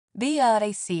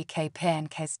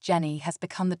BLACKPINK's Jennie has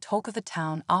become the talk of the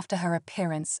town after her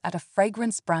appearance at a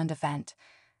fragrance brand event.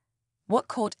 What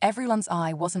caught everyone's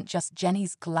eye wasn't just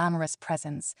Jennie's glamorous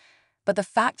presence, but the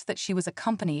fact that she was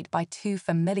accompanied by two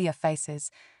familiar faces,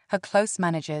 her close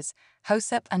managers,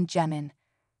 Josep and Jennie.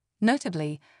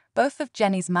 Notably, both of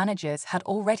Jennie's managers had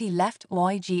already left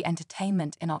YG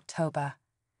Entertainment in October.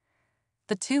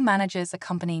 The two managers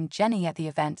accompanying Jennie at the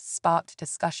event sparked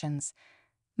discussions.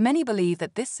 Many believe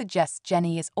that this suggests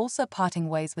Jennie is also parting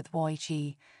ways with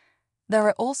YG. There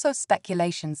are also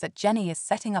speculations that Jennie is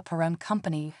setting up her own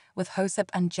company with Josep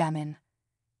and Jennie.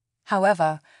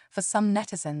 However, for some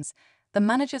netizens, the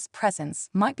manager's presence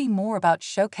might be more about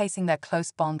showcasing their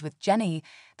close bond with Jennie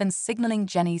than signaling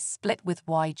Jennie's split with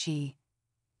YG.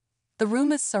 The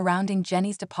rumors surrounding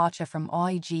Jennie's departure from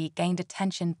YG gained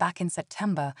attention back in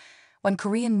September, when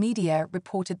Korean media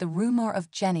reported the rumor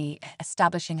of Jennie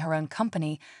establishing her own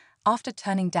company after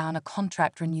turning down a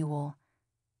contract renewal.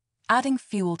 Adding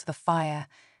fuel to the fire,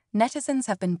 netizens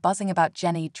have been buzzing about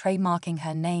Jennie trademarking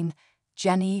her name,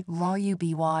 Jennie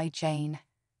Ruby Jane.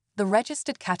 The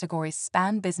registered categories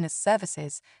span business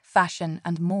services, fashion,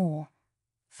 and more.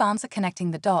 Fans are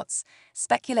connecting the dots,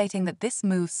 speculating that this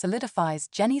move solidifies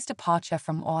Jennie's departure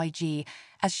from YG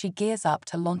as she gears up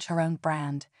to launch her own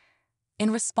brand. In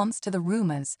response to the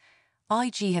rumors,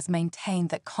 YG has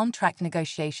maintained that contract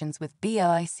negotiations with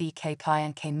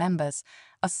BLACKPINK members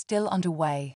are still underway.